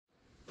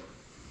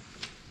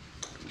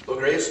Well,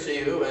 grace to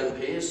you and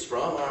peace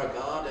from our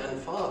God and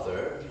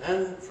Father,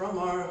 and from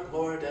our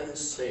Lord and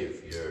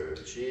Savior,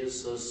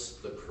 Jesus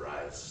the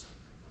Christ.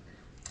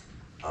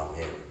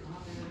 Amen.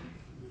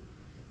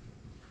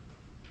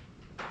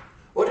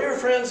 Well, dear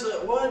friends,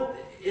 what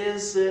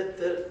is it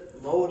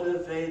that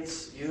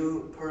motivates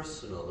you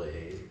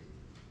personally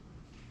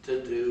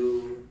to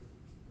do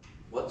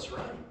what's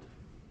right?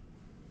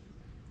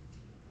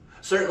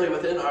 Certainly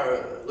within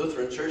our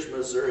Lutheran Church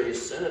Missouri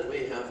Synod,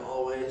 we have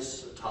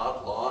always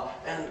taught law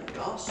and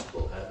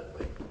gospel, haven't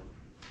we?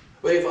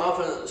 We've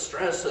often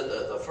stressed that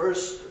the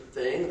first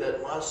thing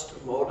that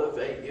must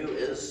motivate you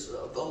is the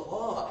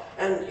law.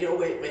 And,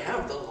 we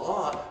have the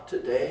law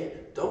today,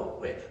 don't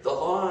we? The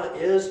law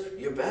is,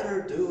 you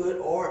better do it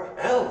or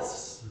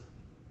else.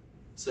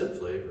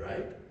 Simply,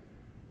 right?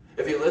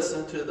 If you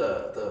listen to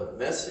the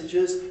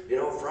messages,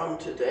 from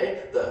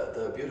today,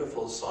 the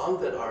beautiful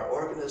song that our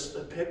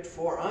organist picked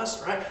for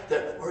us, right?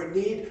 That we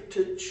need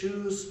to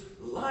choose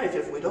life.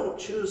 If we don't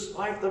choose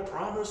life, the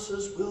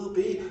promises will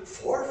be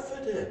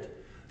forfeited.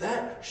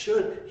 That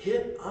should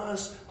hit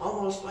us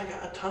almost like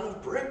a ton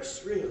of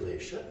bricks, really,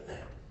 shouldn't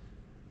it?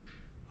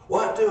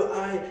 What do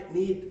I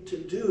need to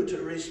do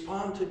to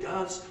respond to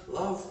God's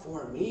love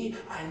for me?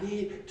 I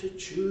need to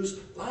choose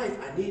life.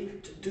 I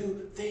need to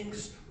do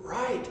things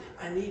right.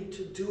 I need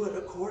to do it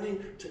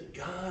according to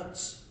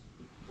God's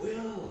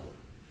will.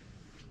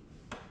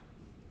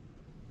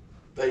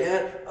 But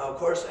yet, of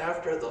course,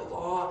 after the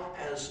law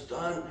has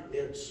done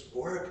its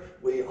work,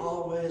 we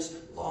always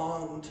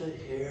long to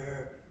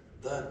hear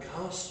the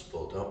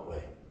gospel, don't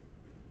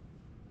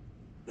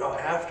we?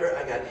 After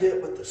I got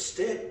hit with the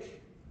stick,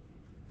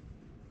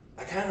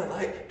 I kind of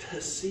like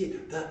to see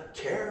the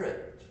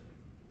carrot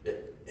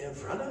in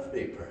front of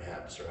me,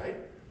 perhaps, right?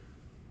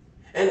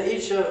 And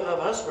each of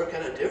us, we're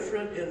kind of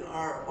different in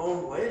our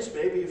own ways.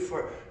 Maybe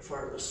for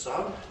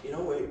some, we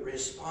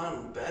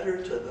respond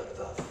better to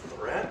the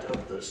threat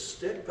of the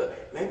stick,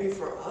 but maybe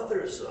for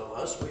others of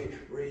us, we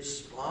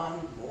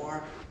respond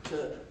more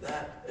to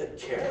that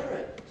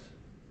carrot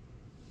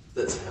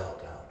that's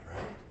held out,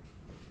 right?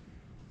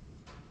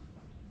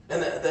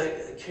 And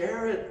the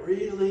carrot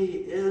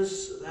really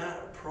is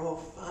that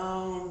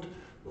profound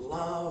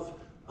love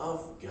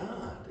of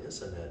God,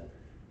 isn't it?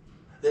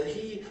 That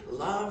He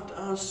loved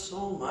us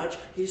so much,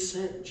 He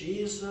sent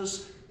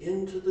Jesus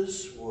into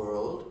this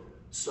world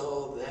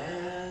so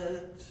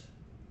that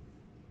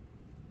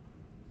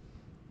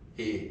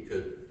He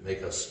could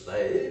make us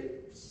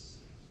slaves.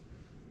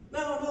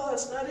 No,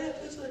 that's not it,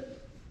 is it?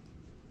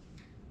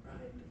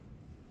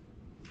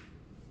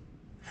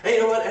 And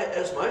you know what?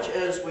 As much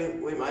as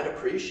we might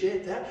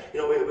appreciate that,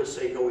 we would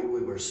say,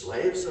 we were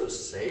slaves of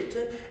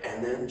Satan,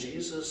 and then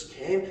Jesus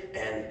came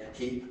and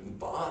He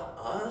bought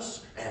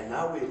us, and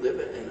now we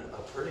live in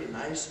a pretty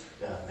nice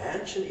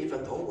mansion,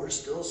 even though we're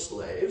still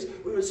slaves.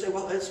 We would say,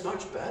 well, it's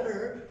much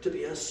better to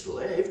be a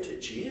slave to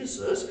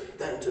Jesus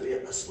than to be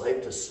a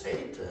slave to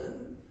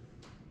Satan.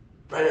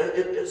 Right?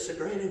 It's a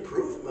great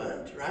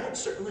improvement, right?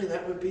 Certainly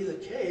that would be the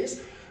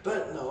case.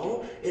 But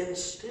no,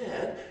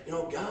 instead,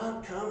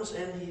 God comes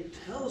and He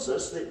tells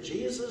us that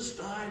Jesus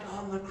died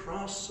on the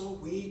cross so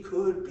we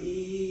could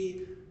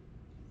be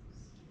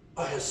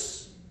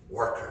His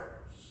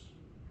workers.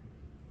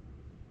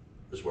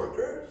 His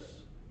workers?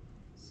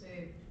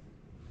 Saved.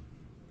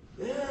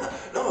 Yeah.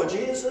 No,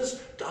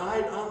 Jesus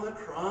died on the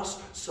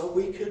cross so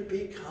we could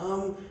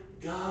become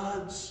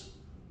God's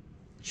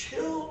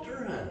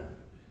children,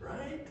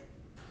 right?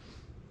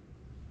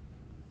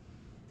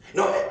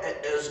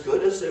 As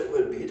good as it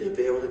would be to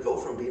be able to go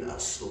from being a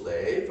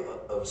slave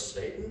of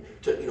Satan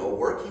to,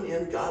 working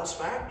in God's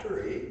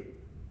factory,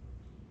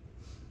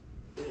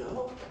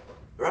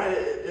 right?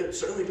 It'd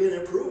certainly be an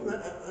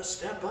improvement, a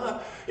step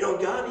up.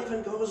 God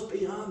even goes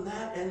beyond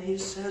that, and He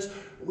says,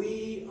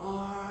 we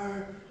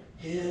are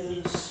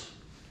His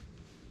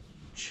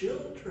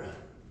children.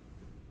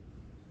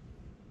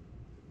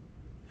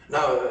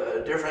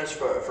 Now, dear friends,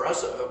 for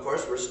us, of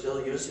course, we're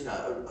still using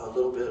a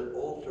little bit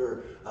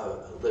older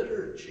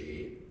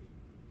liturgy.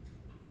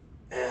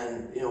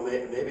 And,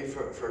 maybe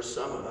for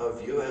some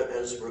of you,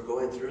 as we're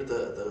going through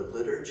the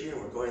liturgy and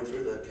we're going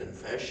through the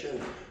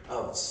confession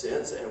of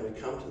sins, and we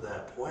come to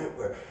that point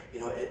where,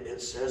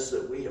 it says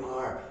that we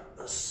are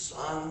the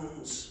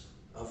sons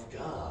of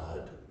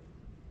God.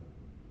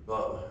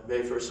 Well,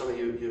 maybe for some of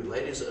you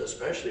ladies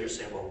especially, you're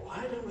saying, well,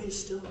 why do we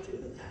still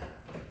do that?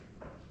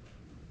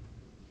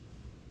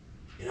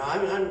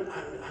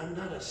 I'm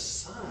not a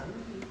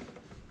son.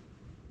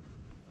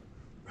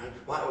 Right?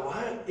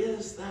 Why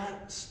is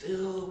that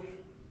still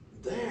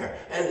there?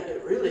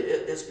 And really,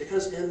 it's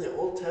because in the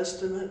Old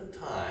Testament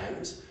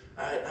times,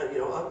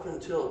 up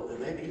until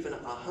maybe even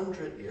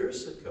 100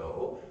 years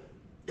ago,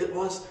 it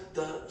was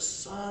the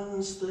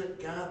sons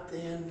that got the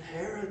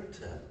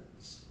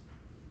inheritance,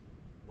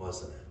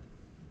 wasn't it?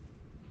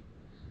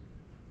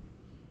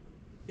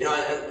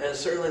 And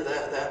certainly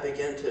that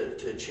began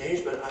to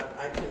change, but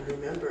I can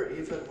remember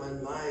even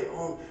when my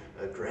own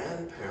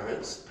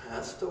grandparents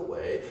passed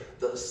away,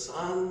 the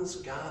sons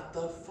got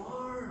the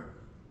farm,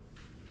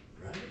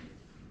 right?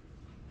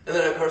 And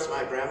then, of course,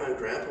 my grandma and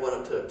grandpa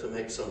wanted to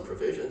make some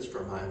provisions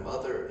for my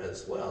mother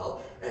as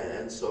well.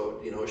 And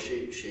so,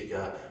 she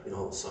got,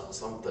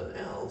 something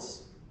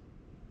else.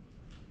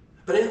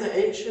 But in the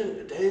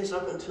ancient days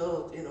up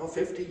until,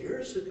 50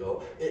 years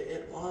ago,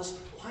 it was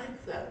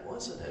like that,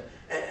 wasn't it?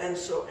 And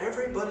so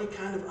everybody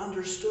kind of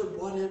understood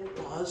what it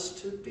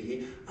was to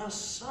be a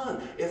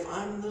son. If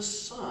I'm the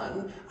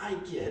son, I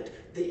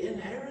get the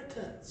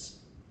inheritance.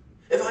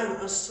 If I'm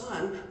a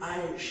son,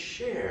 I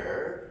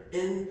share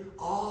in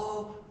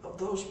all of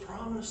those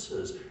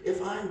promises.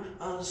 If I'm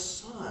a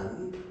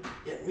son,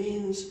 it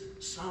means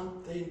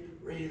something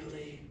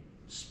really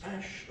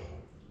special.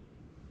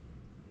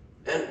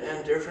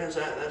 And dear friends,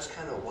 that's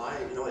kind of why,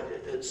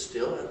 it's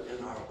still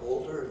in our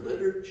older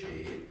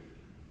liturgy,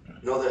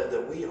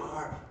 that we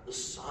are the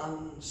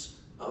sons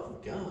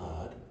of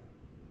God.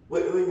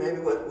 We maybe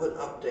would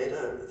update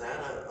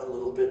that a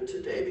little bit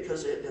today,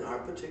 because in our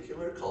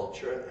particular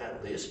culture,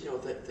 at least,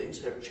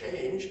 things have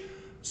changed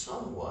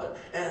somewhat.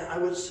 And I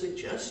would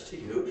suggest to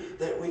you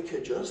that we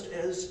could just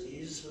as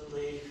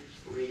easily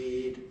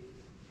read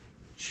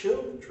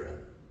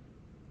children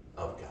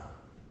of God.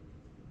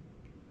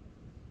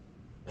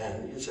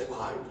 And you say,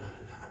 well,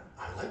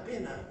 I like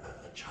being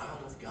a child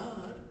of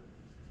God.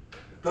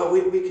 But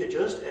we could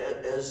just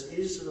as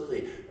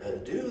easily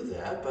do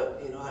that.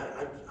 But,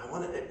 I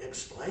want to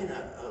explain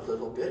a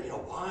little bit.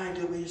 Why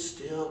do we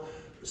still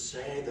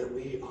say that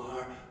we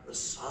are the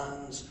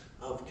sons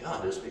of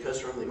God? It's because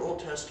from the Old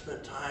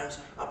Testament times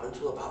up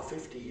until about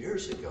 50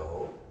 years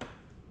ago,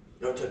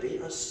 to be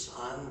a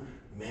son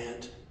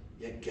meant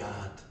you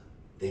got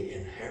the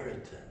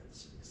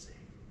inheritance, you see.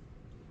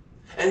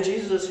 And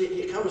Jesus,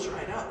 he comes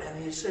right out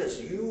and he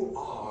says, you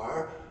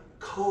are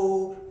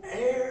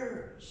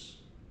co-heirs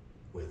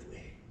with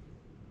me.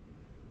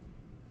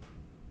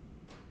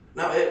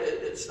 Now,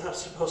 it's not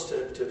supposed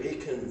to be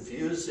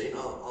confusing,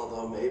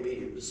 although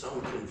maybe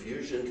some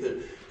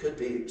confusion could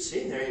be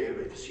seen there,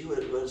 because you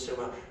would say,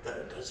 well,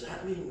 does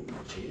that mean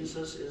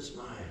Jesus is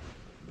my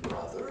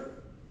brother?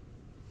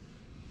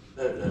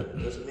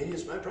 Does it mean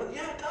he's my brother?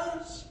 Yeah, it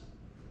does.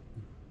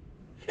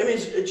 It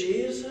means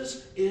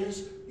Jesus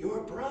is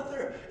your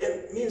brother.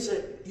 It means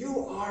that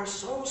you are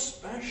so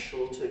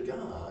special to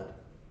God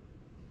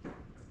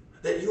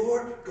that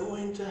you're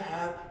going to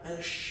have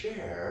a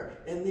share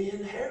in the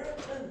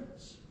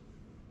inheritance.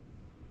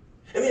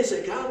 It means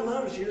that God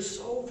loves you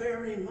so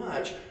very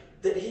much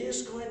that he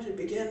is going to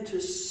begin to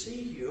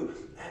see you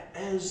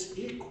as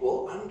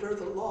equal under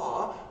the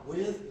law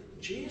with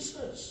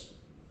Jesus.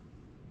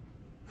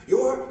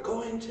 You're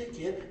going to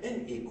get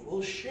an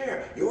equal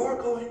share.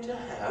 You're going to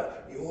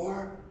have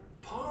your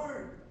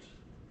part.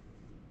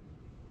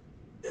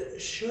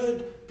 It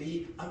should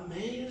be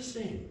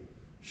amazing,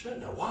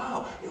 shouldn't it?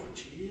 Wow,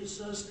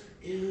 Jesus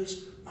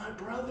is my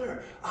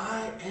brother.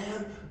 I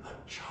am a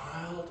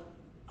child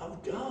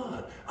of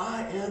God.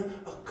 I am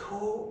a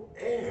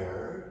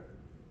co-heir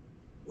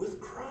with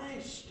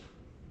Christ.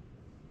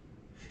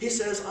 He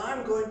says,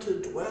 I'm going to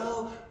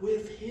dwell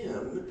with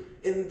him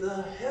in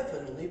the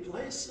heavenly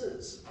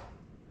places.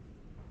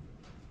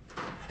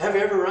 Have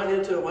you ever run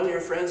into one of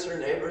your friends or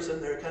neighbors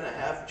and they're kind of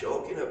half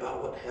joking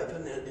about what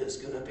heaven is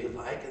going to be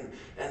like,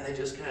 and they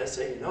just kind of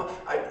say,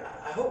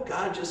 I hope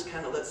God just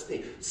kind of lets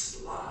me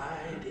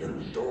slide in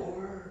the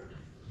door.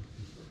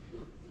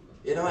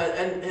 And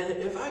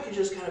if I could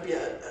just kind of be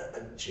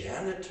a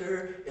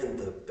janitor in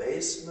the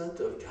basement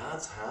of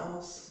God's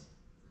house,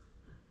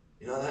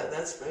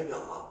 that's maybe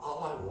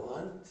all I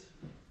want.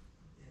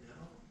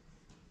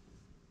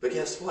 But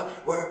guess what?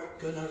 We're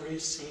going to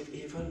receive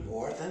even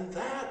more than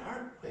that,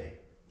 aren't we?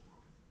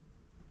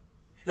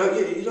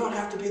 You don't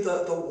have to be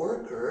the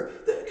worker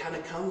that kind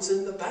of comes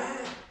in the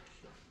back.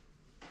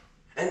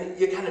 And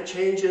you kind of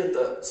change in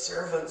the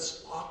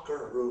servant's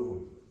locker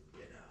room,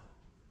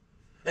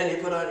 And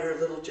you put on your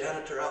little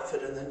janitor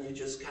outfit, and then you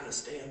just kind of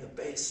stay in the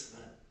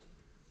basement,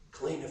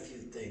 clean a few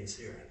things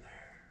here and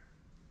there.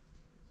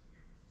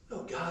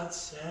 No, God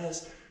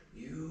says,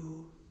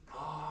 you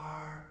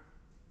are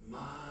my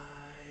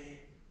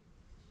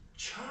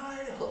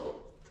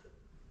child.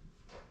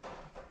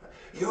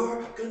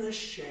 You're going to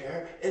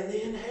share in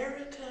the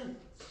inheritance.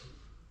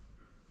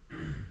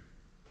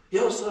 He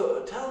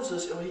also tells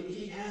us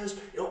he has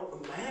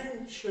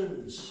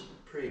mansions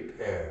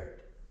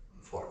prepared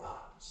for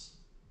us.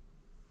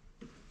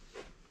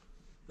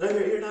 Now,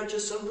 you're not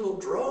just some little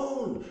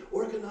drone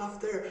working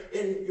off there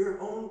in your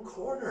own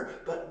corner,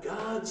 but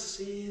God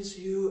sees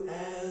you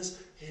as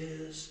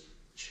his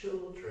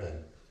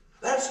children.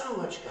 That's how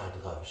much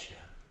God loves you.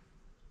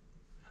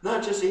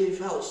 Not just he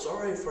felt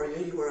sorry for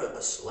you, you were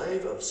a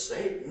slave of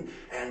Satan,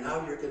 and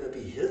now you're going to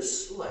be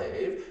his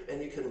slave,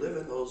 and you can live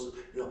in those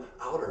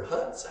outer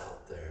huts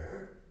out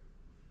there.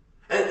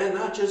 And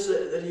not just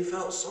that he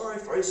felt sorry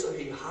for you, so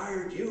he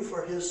hired you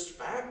for his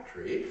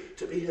factory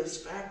to be his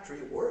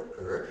factory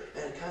worker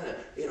and kind of,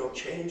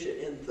 change it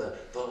in the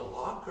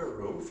locker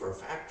room for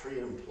factory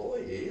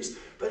employees.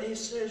 But he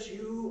says,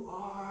 you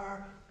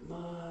are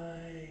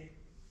my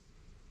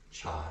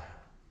child.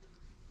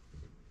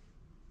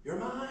 You're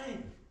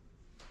mine.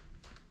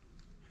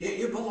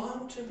 You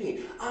belong to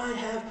me. I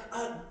have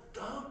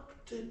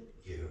adopted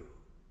you.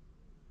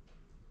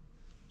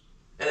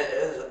 And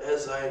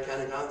as I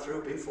kind of gone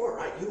through before,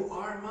 right, you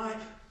are my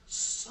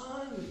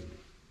son.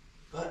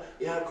 But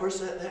yeah, of course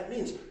that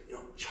means,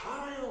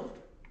 child,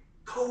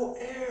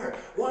 co-heir,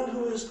 one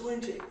who is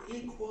going to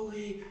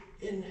equally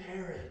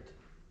inherit.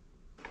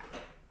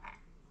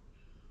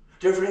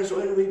 Dear friends,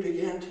 when we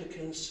begin to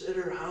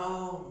consider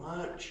how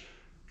much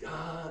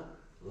God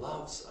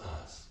loves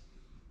us,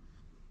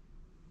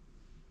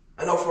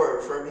 I know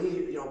for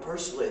me,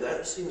 personally,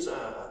 that seems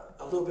a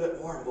little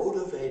bit more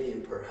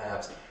motivating,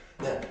 perhaps,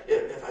 that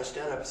if I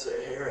stand up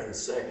here and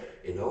say,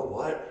 you know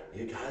what,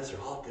 you guys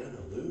are all going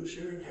to lose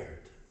your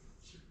inheritance.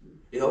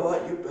 You know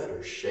what, you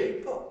better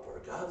shape up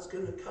or God's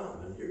going to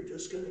come and you're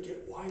just going to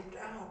get wiped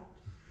out.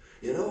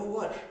 You know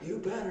what, you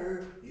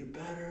better.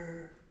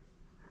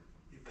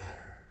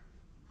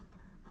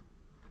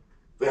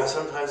 Well,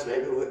 sometimes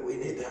maybe we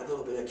need that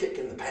little bit of kick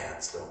in the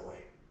pants, don't we?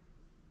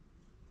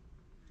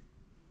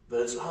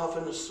 But it's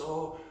often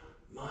so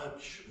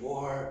much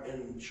more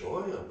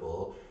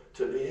enjoyable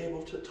to be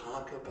able to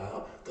talk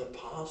about the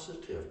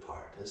positive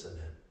part, isn't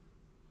it?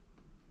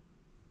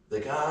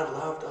 That God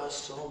loved us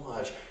so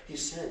much, he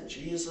sent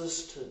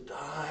Jesus to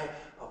die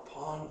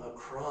upon a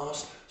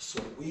cross so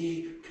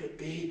we could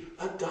be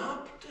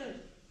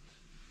adopted.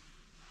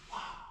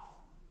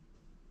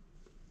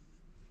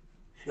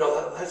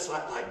 That's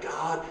like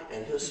God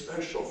and his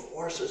special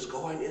forces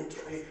going in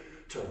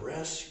to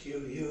rescue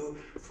you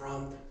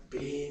from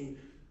being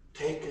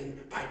taken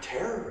by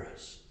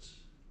terrorists.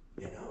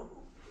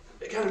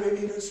 It kind of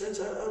maybe even sends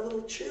a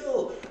little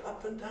chill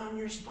up and down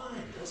your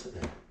spine, doesn't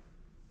it?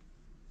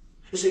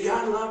 You see,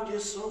 God loved you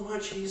so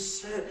much, he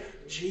sent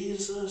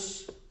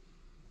Jesus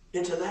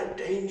into that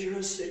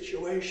dangerous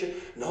situation,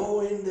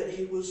 knowing that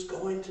he was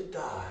going to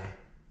die,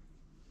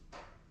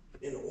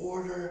 in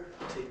order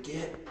to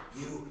get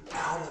you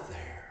out of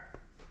there,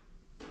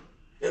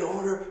 in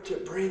order to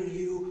bring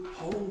you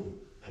home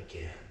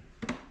again,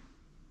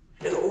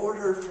 in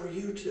order for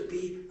you to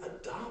be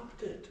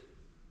adopted,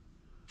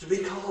 to be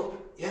called,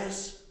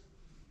 yes,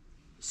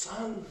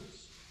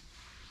 sons,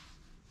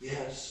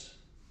 yes,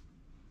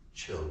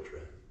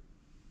 children.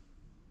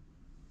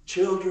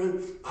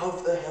 Children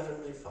of the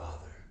Heavenly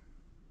Father,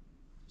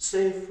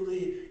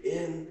 safely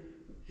in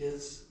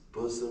his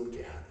bosom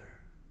gather.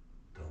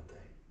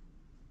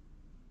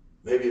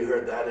 Maybe you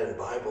heard that in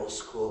Bible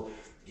school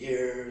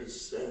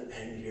years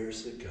and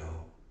years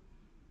ago.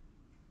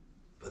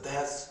 But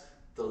that's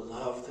the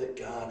love that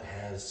God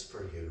has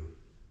for you.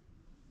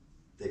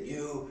 That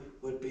you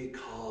would be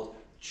called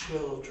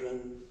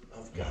children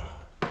of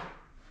God.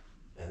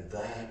 And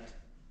that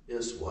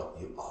is what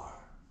you are.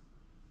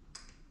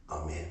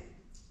 Amen.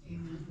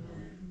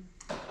 Amen.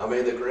 Now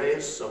may the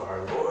grace of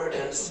our Lord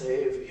and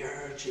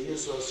Savior,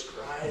 Jesus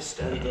Christ,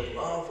 and the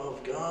love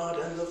of God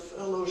and the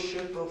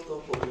fellowship of the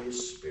Holy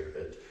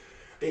Spirit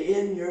be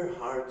in your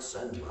hearts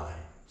and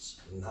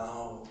minds,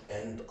 now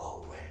and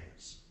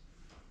always.